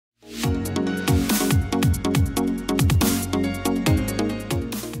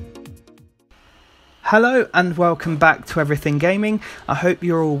Hello and welcome back to Everything Gaming. I hope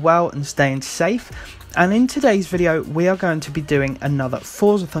you're all well and staying safe. And in today's video we are going to be doing another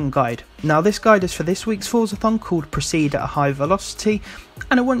Forzathon guide. Now this guide is for this week's Forzathon called Proceed at a High Velocity,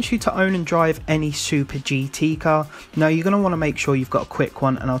 and it wants you to own and drive any Super GT car. Now you're going to want to make sure you've got a quick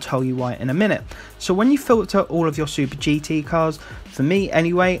one, and I'll tell you why in a minute. So when you filter all of your Super GT cars, for me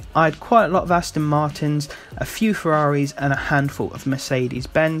anyway, I had quite a lot of Aston Martins, a few Ferraris and a handful of Mercedes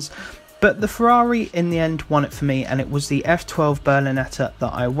Benz. But the Ferrari in the end won it for me, and it was the F12 Berlinetta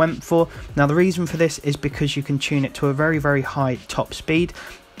that I went for. Now the reason for this is because you can tune it to a very high top speed,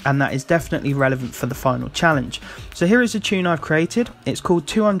 and that is definitely relevant for the final challenge. So here is the tune I've created. It's called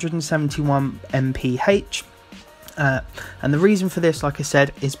 271 mph. And the reason for this, like I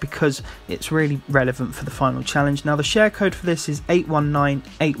said, is because it's really relevant for the final challenge. Now the share code for this is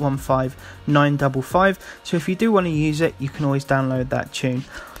 819815955, so if you do want to use it, you can always download that tune.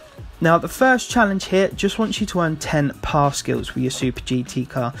 Now the first challenge here just wants you to earn 10 pass skills with your Super GT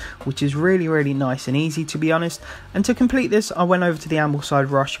car, which is really nice and easy, to be honest. And to complete this, I went over to the Ambleside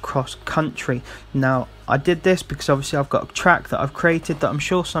Rush cross country. Now I did this because obviously I've got a track that I've created that I'm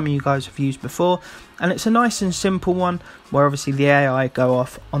sure some of you guys have used before, and it's a nice and simple one where obviously the AI go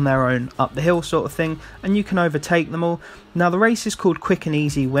off on their own up the hill sort of thing, and you can overtake them all. Now the race is called Quick and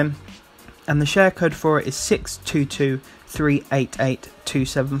Easy Win, and the share code for it is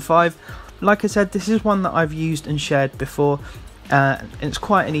 622388275. Like I said, this is one that I've used and shared before. It's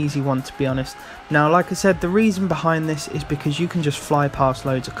quite an easy one, to be honest. Now like I said, the reason behind this is because you can just fly past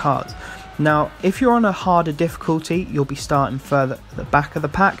loads of cars. Now if you're on a harder difficulty, you'll be starting further at the back of the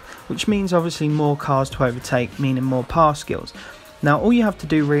pack, which means obviously more cars to overtake, meaning more pass skills. Now all you have to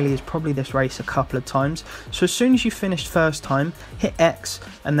do really is probably this race a couple of times. So as soon as you finish first time, hit X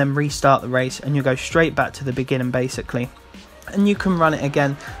and then restart the race, and you'll go straight back to the beginning basically. And you can run it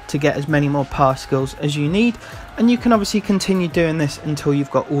again to get as many more pass skills as you need, and you can obviously continue doing this until you've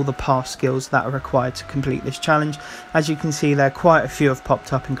got all the pass skills that are required to complete this challenge. As you can see there, quite a few have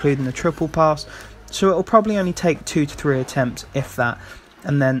popped up, including the triple pass, so it will probably only take 2 to 3 attempts, if that,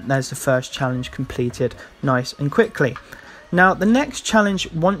 and then there's the first challenge completed nice and quickly. Now the next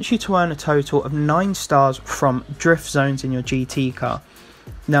challenge wants you to earn a total of 9 stars from drift zones in your GT car.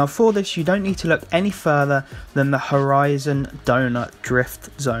 Now for this you don't need to look any further than the Horizon Donut Drift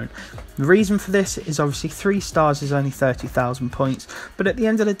Zone. The reason for this is obviously 3 stars is only 30,000 points, but at the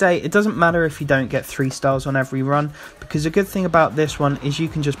end of the day it doesn't matter if you don't get 3 stars on every run, because the good thing about this one is you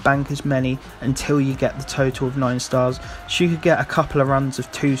can just bank as many until you get the total of 9 stars. So you could get a couple of runs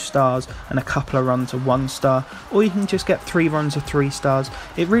of 2 stars and a couple of runs of 1 star, or you can just get 3 runs of 3 stars.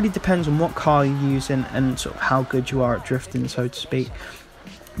 It really depends on what car you're using and sort of how good you are at drifting, so to speak.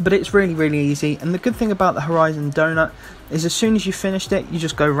 But it's really easy, and the good thing about the Horizon Donut is as soon as you finished it, you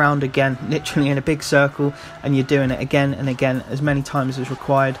just go round again, literally in a big circle, and you're doing it again and again as many times as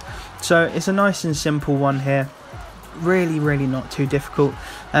required. So it's a nice and simple one here, really not too difficult.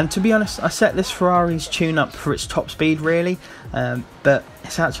 And to be honest, I set this Ferrari's tune up for its top speed really, but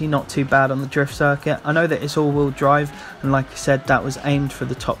it's actually not too bad on the drift circuit. I know that it's all-wheel drive, and like I said, that was aimed for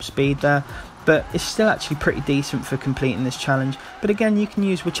the top speed there, but it's still actually pretty decent for completing this challenge. But again, you can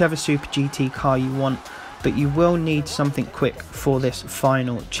use whichever Super GT car you want, but you will need something quick for this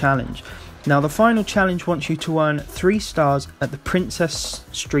final challenge. Now the final challenge wants you to earn 3 stars at the Princess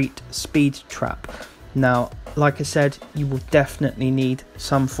Street Speed Trap. Now like I said, you will definitely need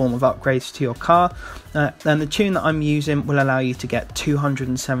some form of upgrades to your car, and the tune that I'm using will allow you to get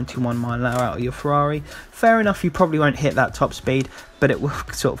 271 mph out of your Ferrari. Fair enough, you probably won't hit that top speed, but it will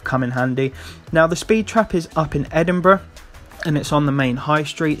sort of come in handy. Now the speed trap is up in Edinburgh, and it's on the main high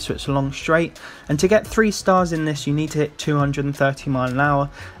street, so it's a long straight, and to get 3 stars in this you need to hit 230 mph,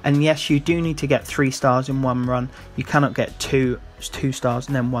 and yes, you do need to get 3 stars in one run. You cannot get 2 stars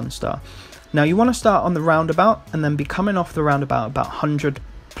and then 1 star. Now you want to start on the roundabout and then be coming off the roundabout about 100+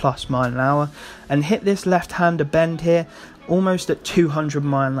 mph, and hit this left-hander bend here almost at 200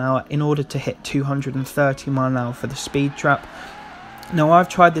 mph in order to hit 230 mph for the speed trap. Now I've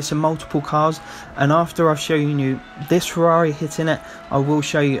tried this in multiple cars, and after I've shown you this Ferrari hitting it, I will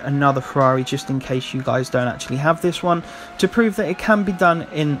show you another Ferrari just in case you guys don't actually have this one, to prove that it can be done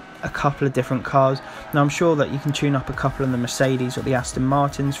in a couple of different cars. Now I'm sure that you can tune up a couple of the Mercedes or the Aston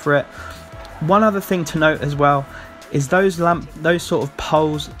Martins for it. One other thing to note as well is those sort of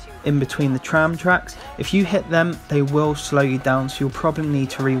poles in between the tram tracks. If you hit them, they will slow you down, so you'll probably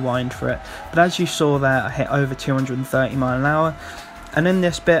need to rewind for it. But as you saw there, I hit over 230 mph. And in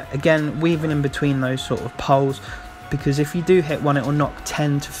this bit, again, weaving in between those sort of poles, because if you do hit one, it will knock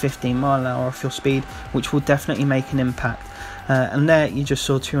 10 to 15 mile an hour off your speed, which will definitely make an impact. And there you just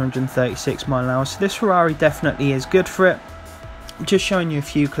saw 236 mile an hour, so this Ferrari definitely is good for it. Just showing you a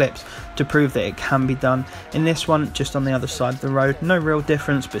few clips to prove that it can be done. In this one, just on the other side of the road, no real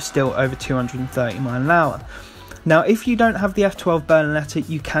difference, but still over 230 mile an hour. Now, if you don't have the F12 Berlinetta,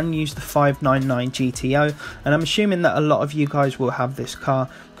 you can use the 599 GTO, and I'm assuming that a lot of you guys will have this car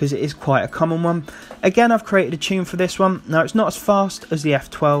because it is quite a common one. Again, I've created a tune for this one. Now, it's not as fast as the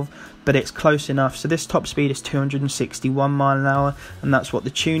F12, but it's close enough. So this top speed is 261 mile an hour, and that's what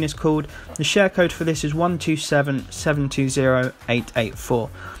the tune is called. The share code for this is 127720884.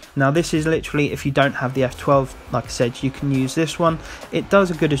 Now this is literally, if you don't have the F12, like I said, you can use this one. It does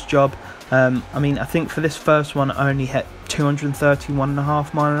a good job. I mean, I think for this first one I only hit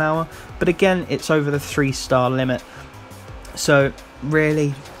 231.5 mile an hour, but again, it's over the 3-star limit. So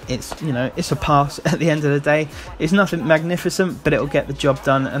really, it's, you know, it's a pass at the end of the day. It's nothing magnificent, but it'll get the job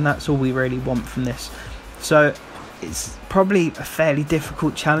done, and that's all we really want from this. So it's probably a fairly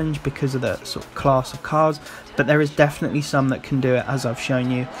difficult challenge because of the sort of class of cars, but there is definitely some that can do it, as I've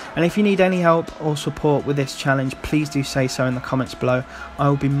shown you. And if you need any help or support with this challenge, please do say so in the comments below. I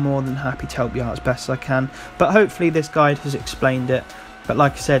will be more than happy to help you out as best as I can, but hopefully this guide has explained it. But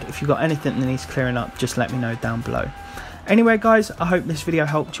like I said, if you've got anything that needs clearing up, just let me know down below. Anyway guys, I hope this video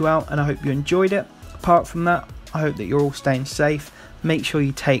helped you out, and I hope you enjoyed it. Apart from that, I hope that you're all staying safe. Make sure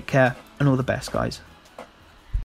you take care, and all the best guys.